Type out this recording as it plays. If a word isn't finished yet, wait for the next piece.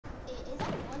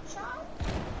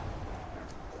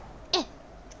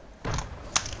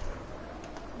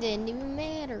Didn't even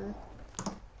matter.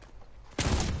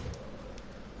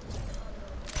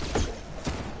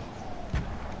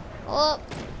 Oh.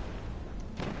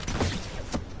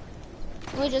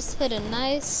 We just hit a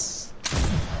nice...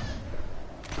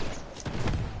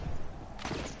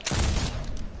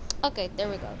 Okay, there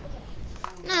we go.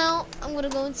 Now, I'm gonna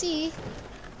go and see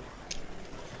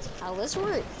how this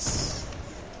works.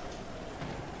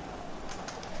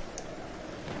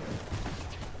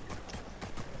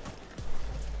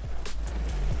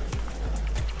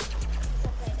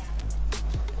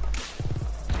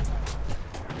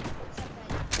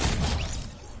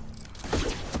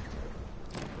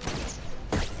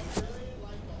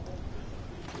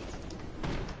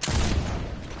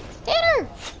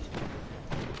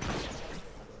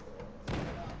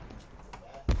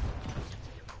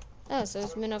 Oh, so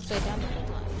it's been upside down the whole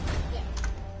time. Yeah.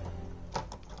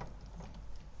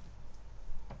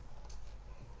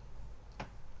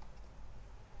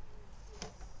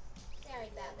 Sorry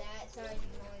about that. Sorry you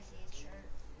can only see his shirt.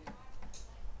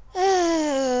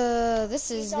 This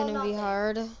is gonna be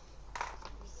hard. You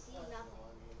see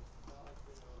nothing.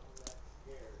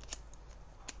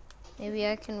 Maybe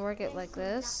I can work it like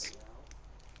this.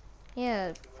 Yeah,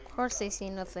 of course they see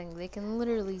nothing. They can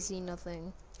literally see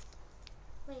nothing.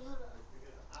 Wait, hold on.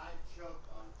 I choked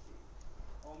on cheese.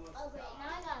 Almost. Oh wait,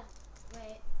 now I got.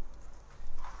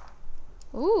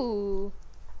 Wait. Ooh.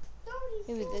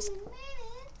 Maybe 34 this. minutes?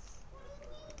 What do you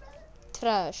mean, brother?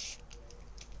 Trash.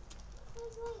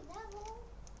 Wait, that long?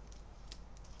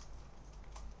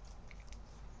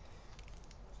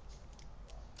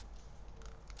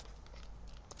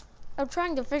 I'm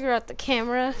trying to figure out the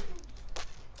camera.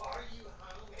 Are you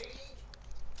hungry?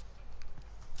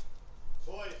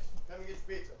 Boys, come and get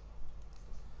your pizza.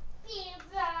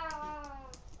 Pizza!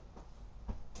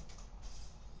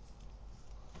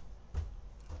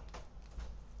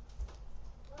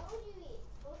 What would you eat?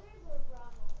 Boulders or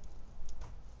broccoli?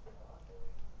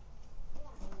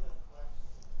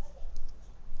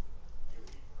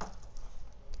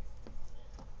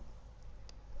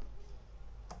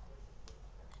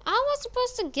 How am I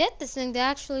supposed to get this thing to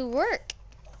actually work?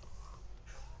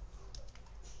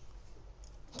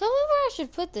 Tell me where I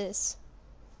should put this.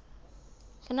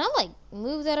 Can I, like,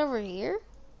 move that over here?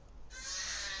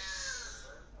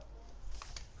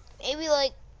 Maybe,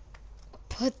 like,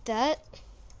 put that.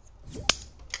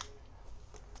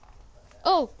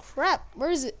 Oh, crap.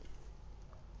 Where is it?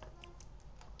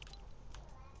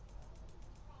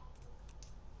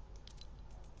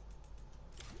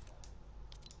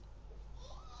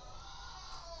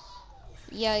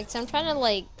 Yikes, I'm trying to,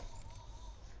 like...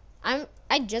 I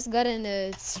just got in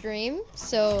a stream,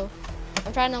 so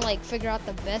I'm trying to, like, figure out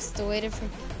the best way to...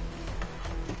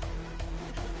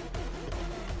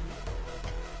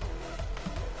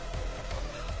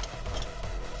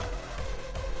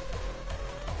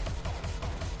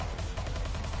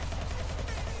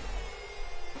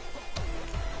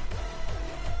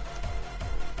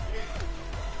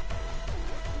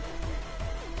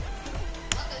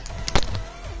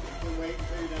 Wait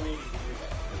until you're done eating.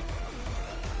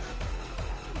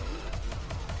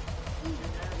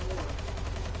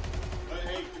 But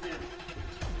hey, come here.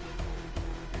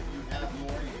 If you have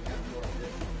more, you can have more of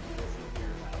this. This is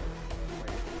your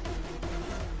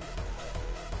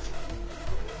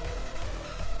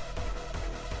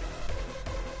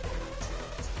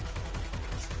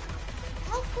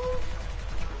How cool?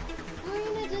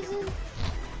 Marina doesn't...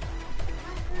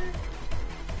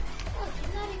 Oh,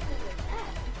 she's not even in the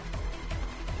chat.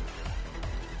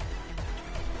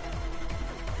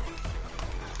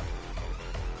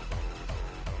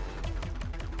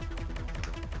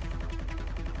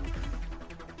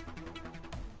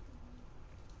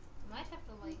 Might have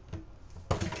to, like...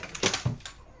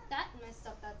 That messed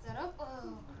up that setup.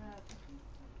 Oh, crap.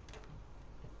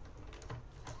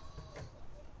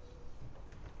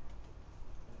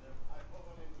 I put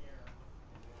one in here,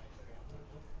 and then I took it out.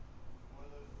 One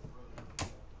of those is really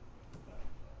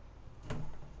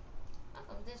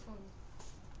Oh, this one.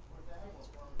 What's that?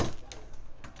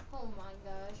 Oh my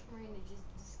gosh, Marina just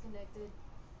disconnected.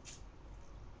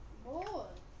 Boy.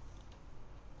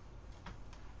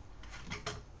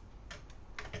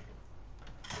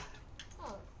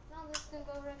 Oh, now this can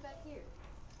go right back here.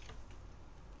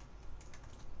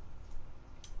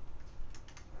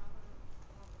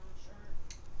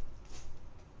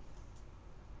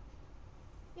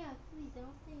 Yeah, please, I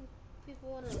don't think people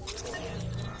want to...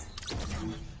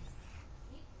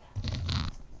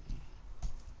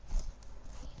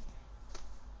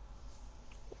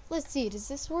 Let's see, does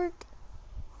this work?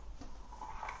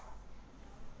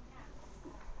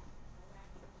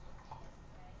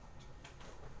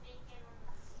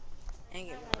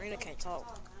 Dang it, Marina can't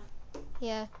talk.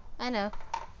 Yeah, I know.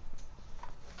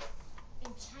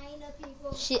 In China,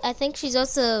 people. I think she's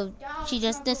also. She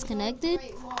just disconnected.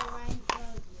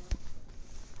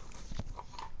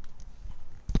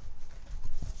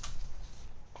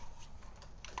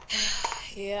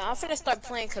 Yeah, I'm finna start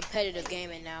playing competitive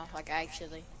gaming now, like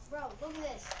actually. Bro, look at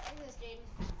this. Look at this, Jaden.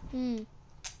 Hmm.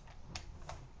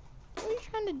 What are you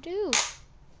trying to do?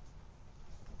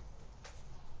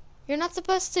 You're not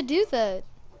supposed to do that.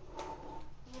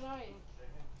 What are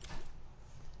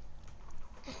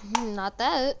you? Not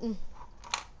that.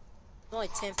 Only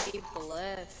 10 people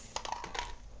left.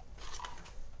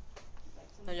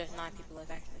 No, there's 9 people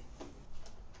left actually.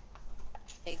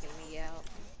 Taking me out.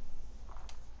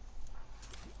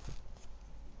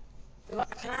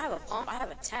 Can I have a pump? I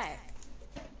have attack.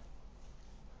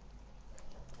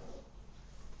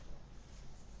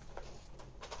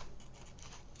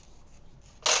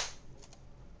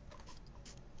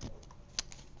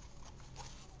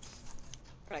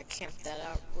 Gotta camp that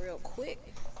out real quick.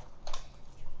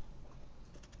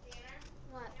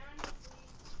 What?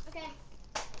 Okay.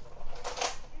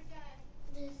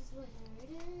 This is what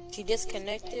it is. She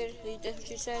disconnected. That's what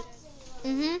you said?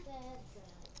 Mm-hmm.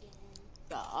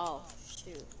 Oh,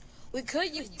 shoot. We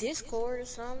could use Discord or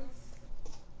something.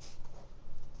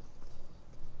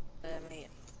 I mean,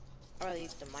 I'd rather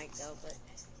use the mic though, but.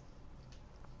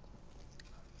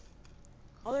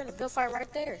 Oh, they're in the build fight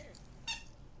right there.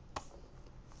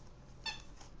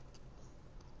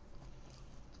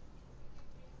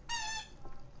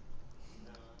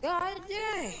 God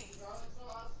dang.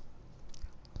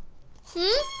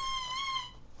 Hmm?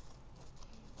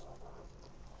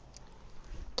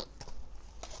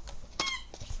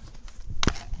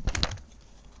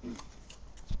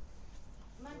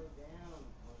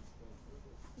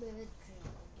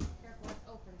 Careful, it's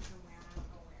open somewhere. I don't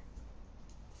know where.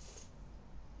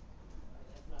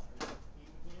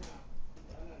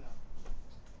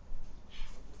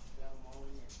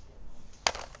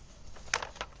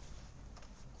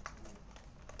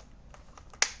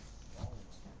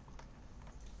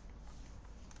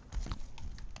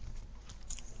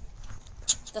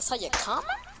 That's how you comment?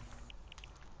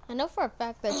 I know for a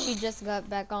fact that she just got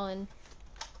back on.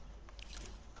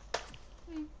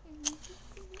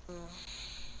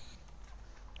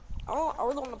 I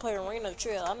really want to play Arena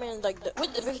Trail. I'm in like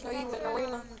what division are you in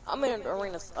Arena? I'm in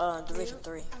Arena Division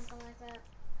 3. Something like that.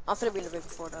 I'm finna be in Division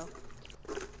 4 though.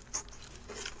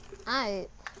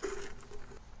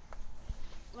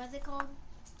 What's it called?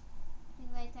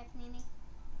 Ye3t Nini?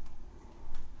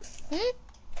 Hmm?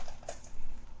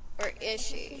 Where is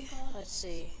she? Let's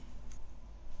see.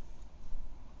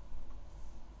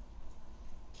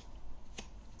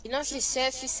 You know she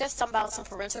said something about some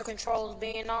parental controls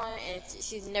being on and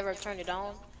she's never turned it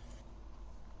on.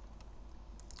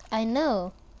 I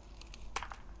know.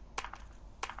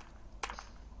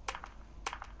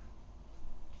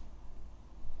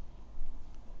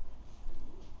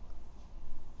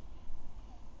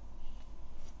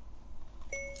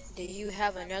 Do you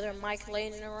have another mic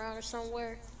laying around or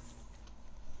somewhere?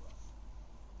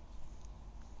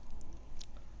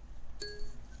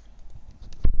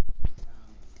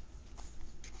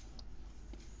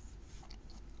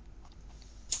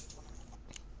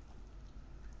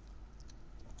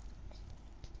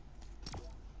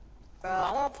 Bro,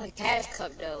 I want to play Cash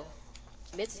Cup though.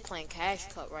 Mitz is playing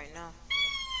Cash Cup right now.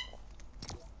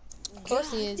 Of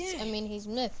course he is. I mean, he's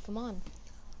Myth. Come on.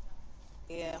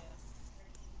 Yeah.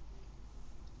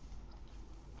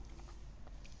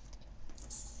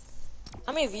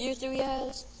 How many views do he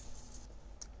has?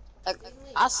 Like,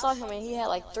 I saw him and he had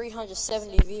like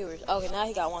 370 viewers. Okay, now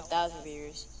he got 1,000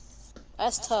 viewers.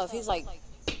 That's tough. He's like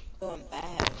doing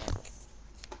bad.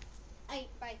 Hey,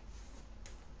 bye.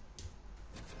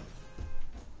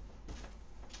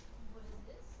 What is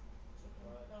this? Chicken.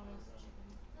 Boneless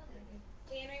chicken.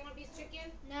 Tanner, you want a piece of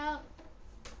chicken? No.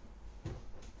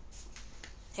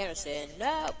 Tanner said,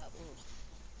 nope.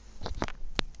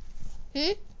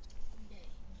 Hmm?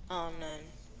 Oh, none.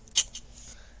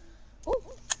 Ooh.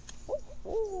 Ooh.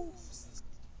 Ooh.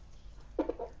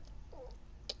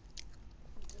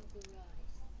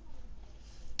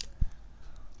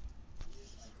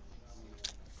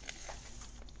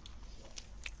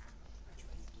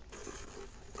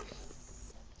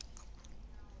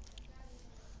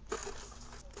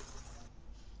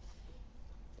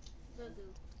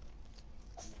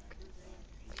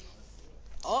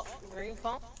 Oh, green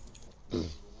pump.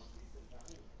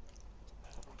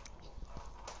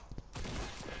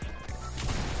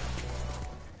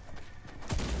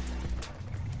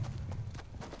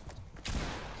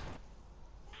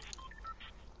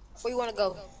 Where you want to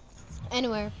go?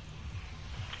 Anywhere.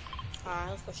 Alright,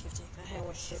 let's go shifty. I haven't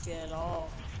watched shifty at all.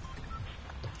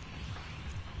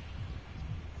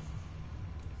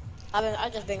 I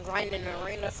just been grinding the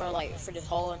arena for this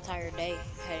whole entire day.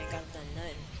 Hadn't got done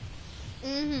nothing.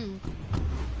 Mm-hmm.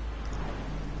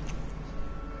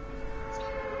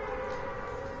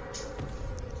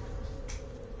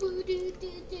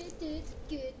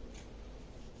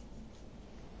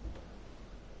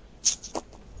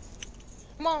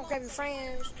 Come on, grab your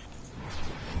friends.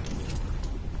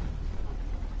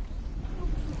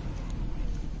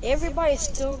 Everybody's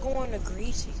still going to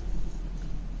Greasy.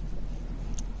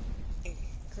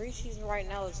 Greasy's right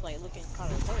now is like looking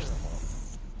kind of terrible.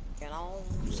 You know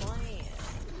what I'm saying?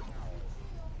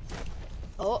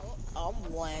 Oh,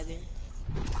 I'm lagging.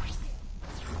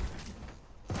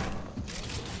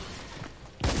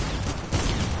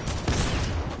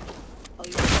 Oh,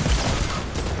 yeah.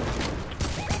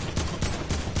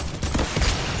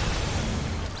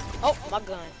 Oh, my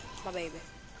gun. My baby.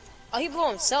 Oh, he blew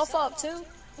himself up too?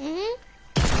 Mm-hmm.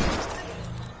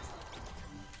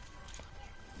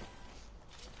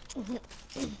 Who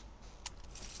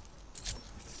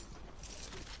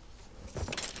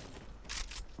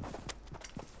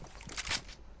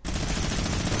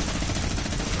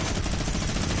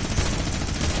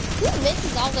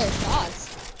misses all their shots?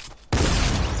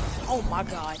 Oh my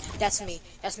god. That's me.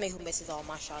 That's me who misses all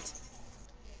my shots.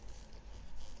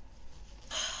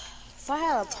 If I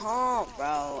had a pump,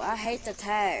 bro, I hate the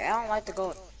tag. I don't like to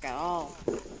go at all.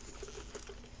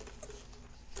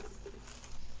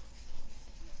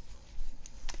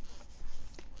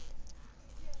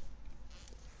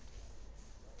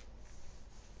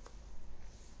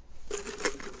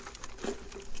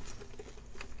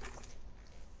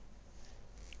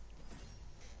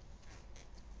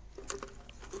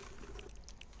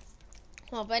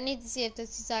 Well, but I need to see if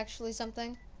this is actually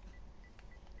something.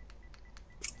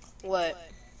 What?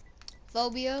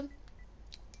 Phobia.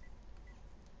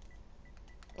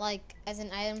 Like, as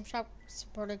an item shop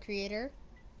supporter creator.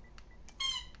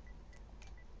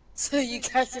 So you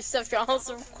got yourself your own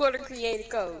supporter creator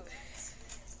code.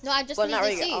 No, I just But need not to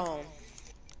really see. your own.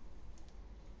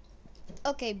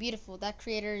 Okay, beautiful. That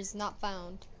creator is not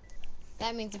found.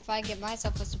 That means if I get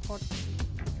myself a support...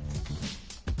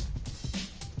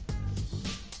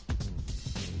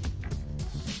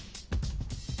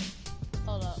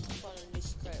 Hold up, I'm putting a new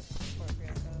script for a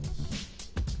creator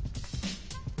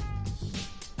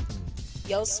code.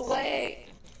 Yo, swag.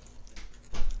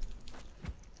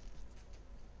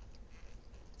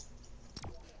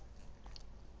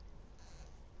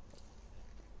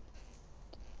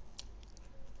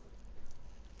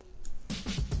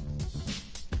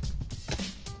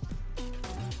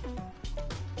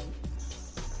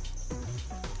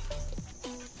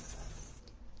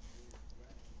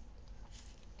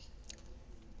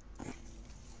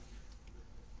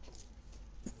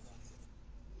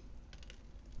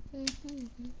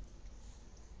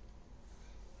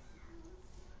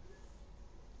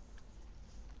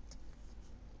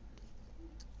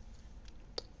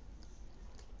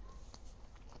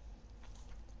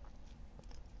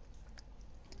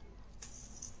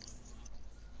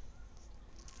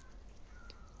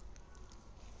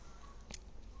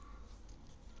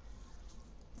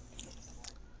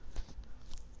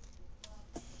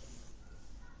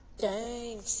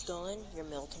 Dang, son, you're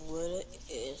melting with it.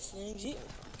 SNG.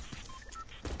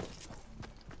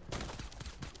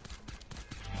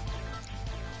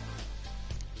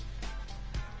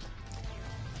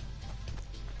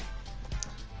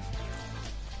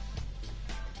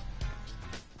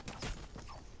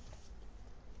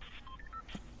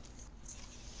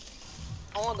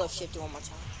 I wanna go shift it one more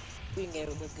time. We can get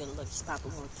a good look spot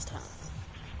one this time.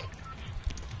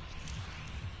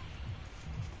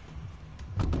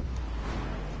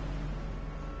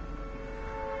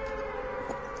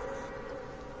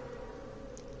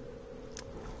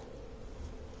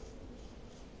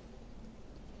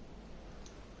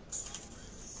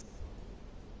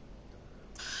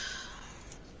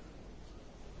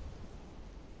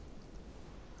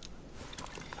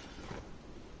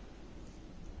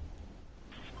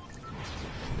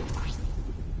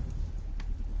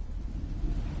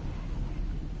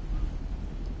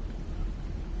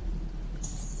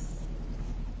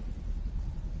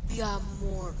 We got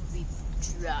more people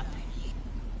dropping.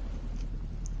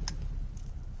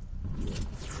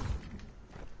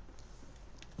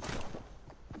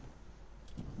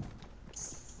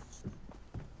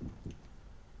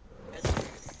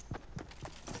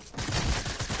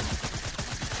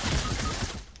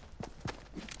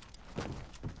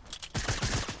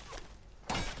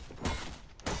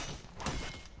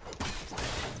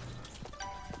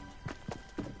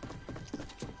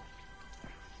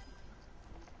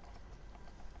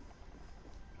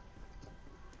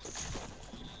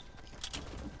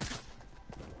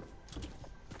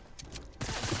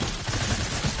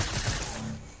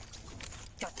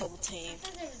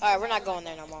 Alright, we're not going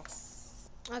there no more.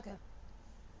 Okay.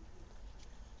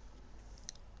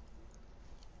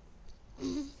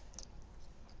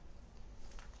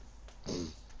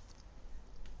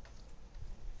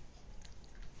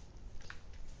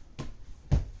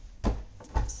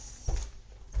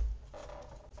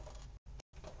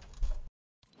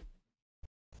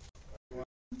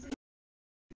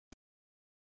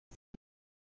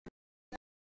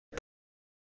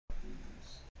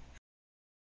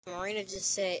 Marina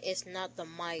just said it's not the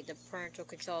mic, the parental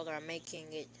controller are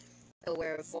making it to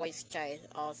where voice chat is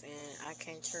off and I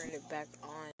can't turn it back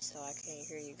on so I can't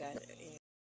hear you guys.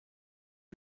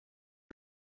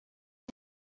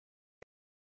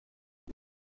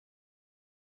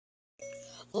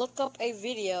 Look up a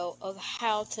video of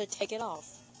how to take it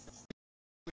off.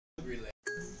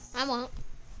 I won't.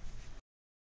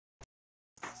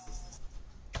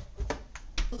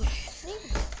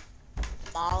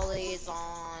 Molly is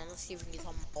on. Let's see if we can get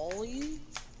on Molly.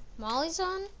 Molly's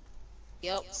on?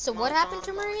 Yep. So what Molly's happened on,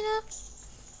 to Molly. Marina?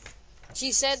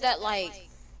 She said that like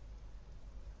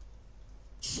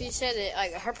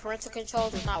her parental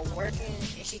controls are not working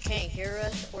and she can't hear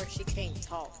us or she can't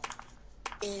talk.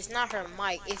 And it's not her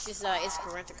mic, it's just it's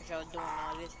parental control doing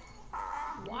all this.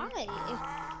 Why?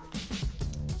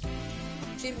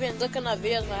 She's been looking up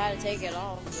videos on how to take it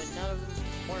off, but none of them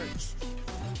works.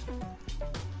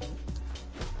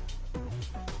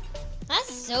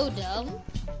 That's so dumb.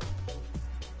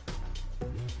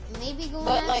 Maybe go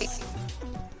But and like ask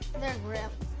their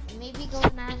maybe go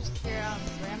and ask their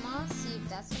grandma, see if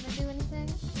that's gonna do anything.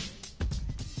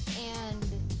 And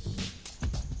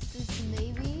just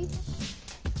maybe,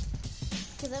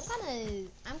 cause I'm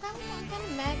kind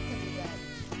of mad because of that.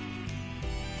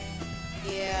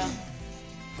 yeah.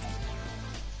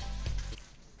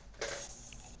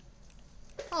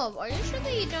 Oh, are you sure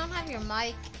that you don't have your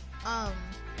mic on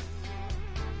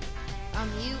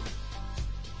mute?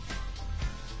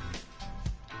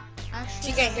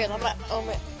 Actually, She can't hear it. I'm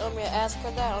gonna ask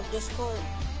her that on Discord.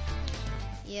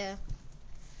 yeah.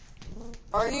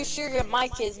 Are you sure your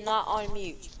mic is not on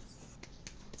mute?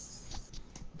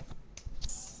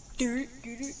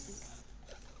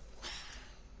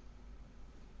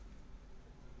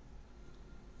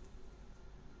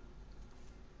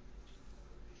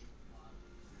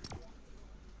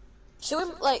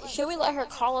 Should we let her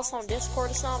call us on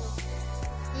Discord or something?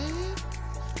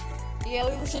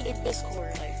 Yeah, we should do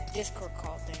Discord, like Discord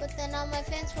call thing. But then all my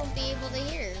fans won't be able to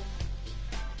hear.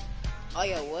 Oh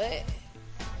yeah, what?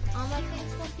 All my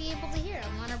fans won't be able to hear.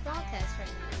 I'm on a broadcast right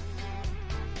now.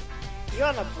 You're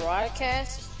on a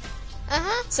broadcast?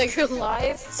 Uh-huh. So you're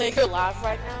live? So you're live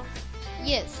right now?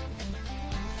 Yes.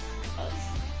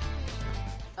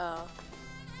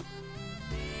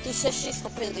 She says she's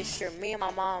completely sure. Me and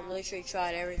my mom literally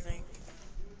tried everything.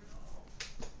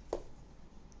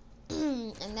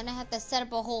 And then I have to set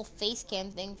up a whole face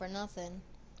cam thing for nothing.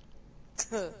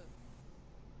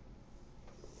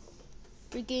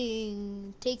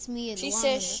 Freaking takes me She long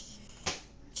says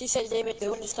they've been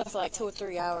doing this stuff for like 2 or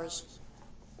 3 hours.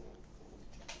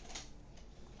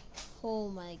 Oh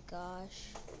my gosh.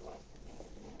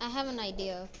 I have an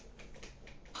idea.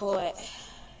 What?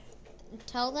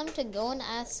 Tell them to go and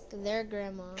ask their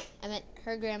grandma, I meant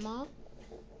her grandma,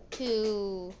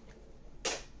 to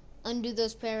undo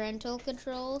those parental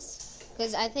controls.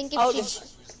 Because I think if she...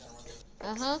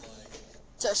 Uh-huh.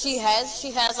 So she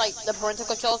has like the parental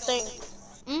control thing?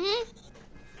 Mm-hmm.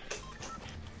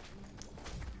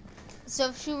 So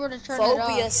if she were to turn it off...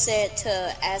 Phobia said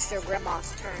to ask their grandma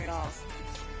to turn it off.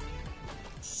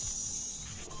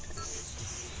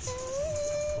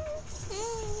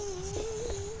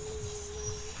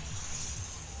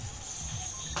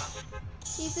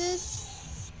 See this?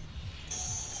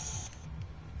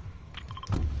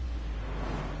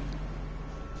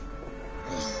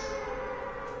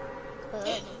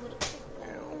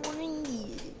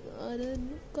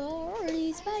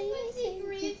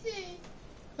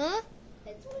 Huh?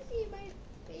 I just want to see my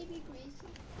baby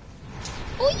Gracie.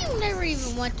 Oh, you never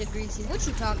even went to Greasy. What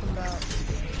you talking about?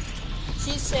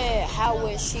 She said, how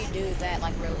would she do that,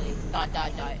 like really? ... I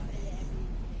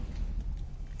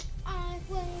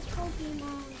play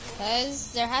Pokemon.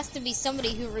 Because there has to be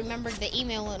somebody who remembered the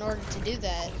email in order to do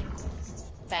that.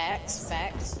 Facts.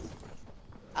 I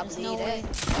There's believe no way.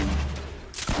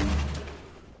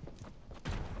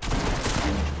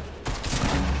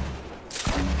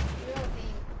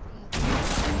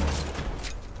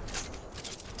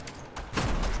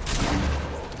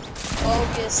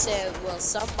 Phobia said, well,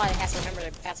 somebody has to remember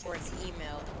the password to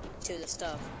email to the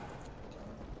stuff.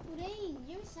 Dang,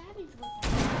 you're savage with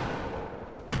that.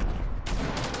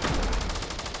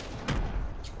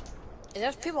 Is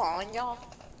there people on y'all?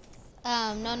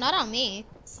 No, not on me.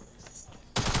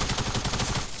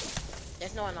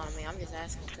 There's no one on me. I'm just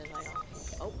asking because I don't.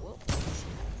 Oh, whoa.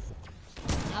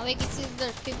 Now we can see if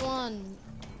there's people on.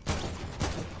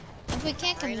 If we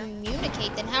can't Arena?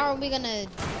 communicate, then how are we gonna?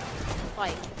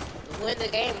 Like, win the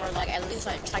game or like at least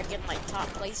like try to get like top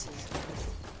places.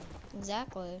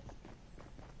 Exactly.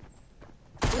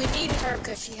 We need her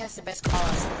because she has the best call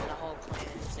outs in the whole clan.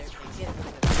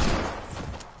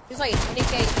 He's like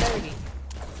 20k 30.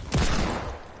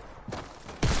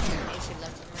 And she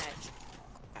left the match.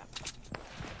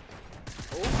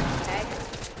 Oh, tagging.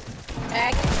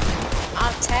 Tagging.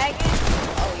 I'm tagging.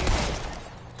 Oh, you're dead.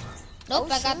 Nope,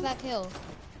 Oh, I got shoot. that kill.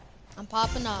 I'm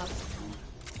popping off.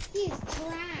 He's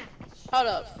trash. Hold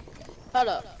up. Hold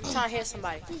up. I'm trying to hit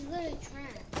somebody. He's literally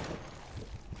trash.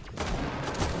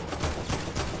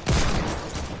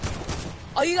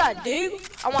 Oh, you got a dig?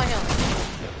 I want him.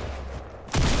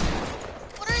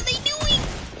 What are they doing?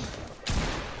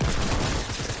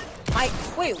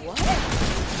 Wait, what?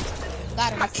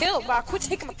 Got him. My kill, bro. Quit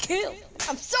taking my kill.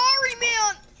 I'm sorry,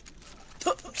 man.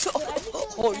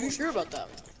 Oh, you sure about that?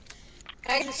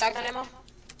 Can I get some shotgun ammo?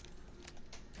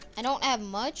 I don't have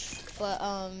much, but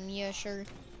yeah, sure.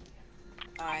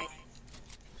 Alright.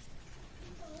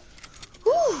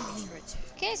 Whew.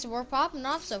 Okay, so we're popping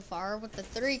off so far with the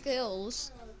 3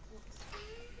 kills.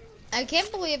 I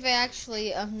can't believe I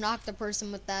actually knocked the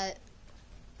person with that.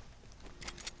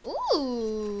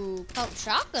 Ooh, pump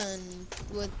shotgun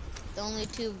with only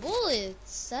 2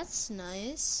 bullets. That's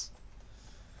nice.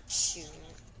 Shoot.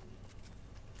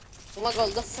 You wanna go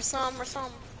look for some or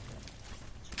something?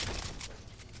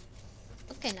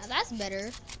 Okay, now that's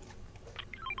better.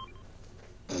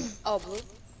 Oh, blue.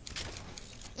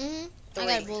 I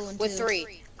got a blue one With too.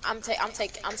 3. I'm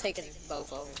taking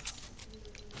both of them.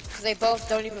 Cause they both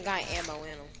don't even got ammo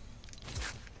in them.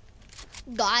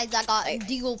 Guys, I got Hey.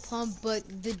 deagle pump, but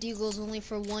the deagle's only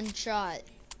for 1 shot.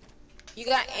 You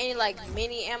got any like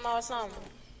mini ammo or something?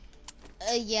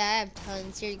 Yeah, I have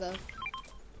tons. Here you go.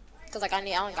 Cause like I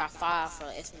only got 5 for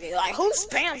SMG. Like who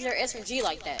spams their SMG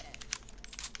like that?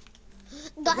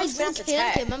 Guys, spams look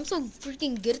attack? at him. I'm so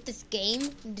freaking good at this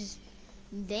game. Just,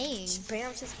 dang. He just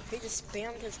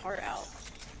spammed his heart out.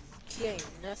 He ain't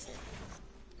nothing.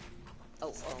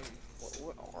 Oh,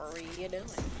 what are you doing?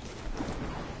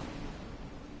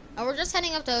 Oh, we're just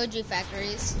heading up to OG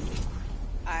factories.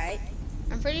 Alright.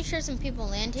 I'm pretty sure some people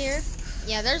land here.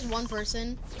 Yeah, there's 1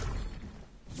 person.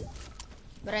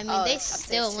 But I mean, Oh, they there's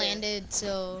still 2. landed,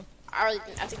 so. I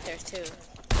think there's 2.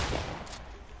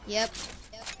 Yep.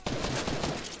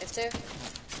 There's 2.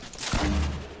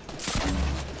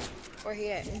 Where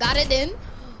he at? Got it in.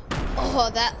 Oh,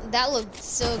 that looked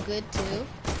so good too.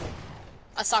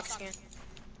 A soccer skin.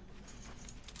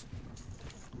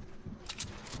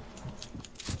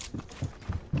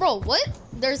 Bro, what?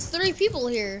 There's 3 people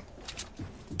here.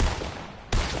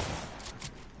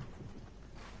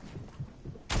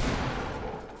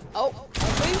 Oh,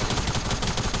 okay.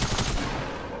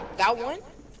 Got one.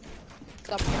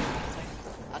 Couple.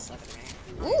 I suck,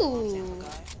 man. Ooh.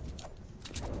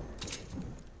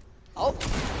 Oh.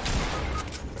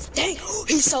 Dang,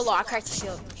 he's so low. I cracked the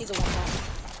shield. He's a 1 ball.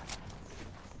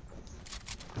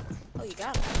 Oh, you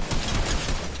got him.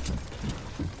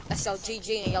 That's your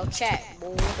GG in your chat,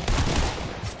 boy.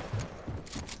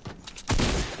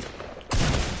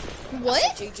 What?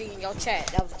 That's a GG in your chat.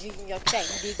 That was a GG in your chat.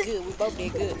 You did good. We both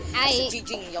did good. That's a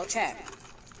GG in your chat.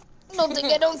 Don't think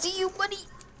I don't see you, buddy.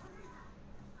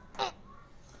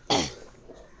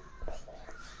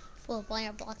 Full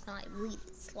player block night read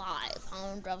live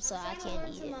on drop so I can't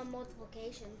eat it.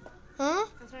 Multiplication. Huh?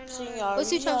 I'm trying to learn. What's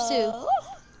 2 times 2?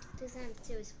 2 times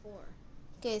 2 is 4.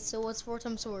 Okay, so what's 4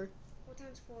 times 4? 4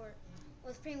 times 4. Well,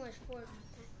 it's pretty much 4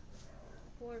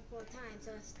 times,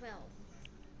 so it's 12.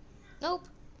 Nope.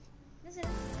 Yes, it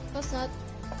is. That's not.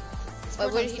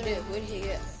 Wait, what did he do? What did he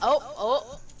get?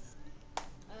 Oh.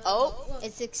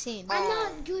 It's 16. I'm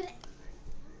not good at...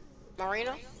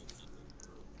 Marina?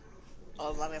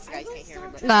 Oh, I forgot you can't hear me.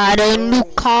 But... Got a new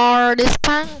car this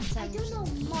time. I don't know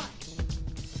much.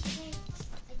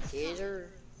 Is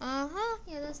her? Uh-huh.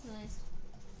 Yeah, that's nice.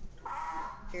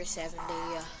 Here's 70.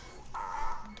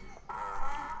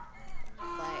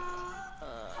 Like,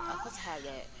 I'm supposed to have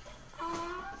that.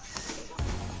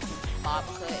 Bob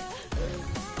cut.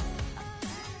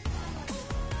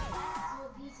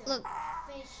 Look.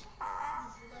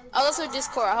 Oh, let's do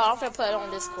Discord. Hold on, I'm gonna put it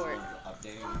on Discord.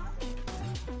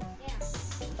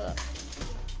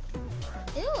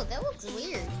 Ew, that looks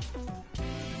weird.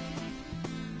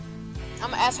 I'm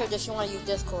gonna ask her does she want to use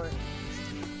Discord.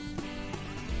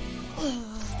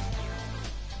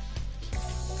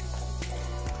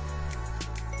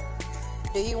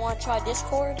 Do you want to try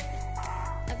Discord?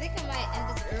 I think I might end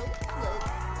this early, but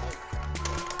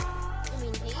I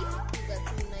mean, hey, you got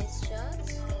some nice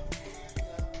shots.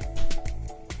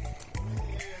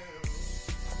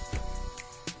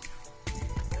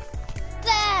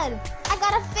 Dad, I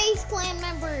got a Face Clan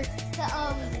member to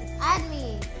add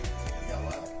me.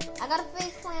 I got a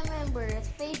Face Clan member. It's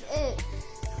Face It.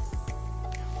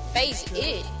 Face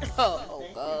it. Oh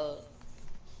god.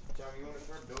 Tell me you want to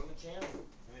start building the channel.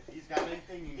 And if he's got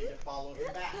anything, you need to follow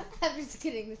him back. I'm just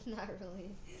kidding. It's not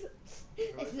really.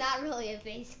 It's not really a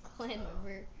Face Clan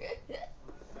member. If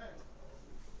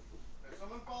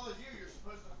someone follows you, you're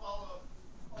supposed to follow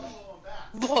them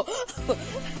back.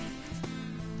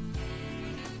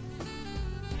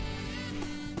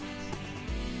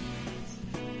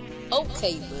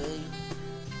 Okay, bud.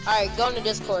 Alright, go into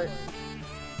Discord.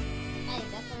 Hey,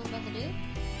 that's what I'm about to do?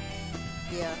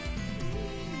 Yeah.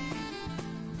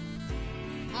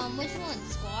 Which one?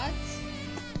 Squads?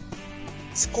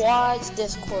 Squads,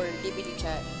 Discord, DVD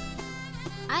chat.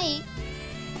 I.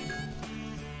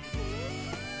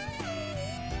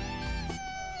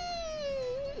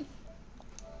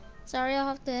 Sorry, I'll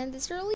have to end this early.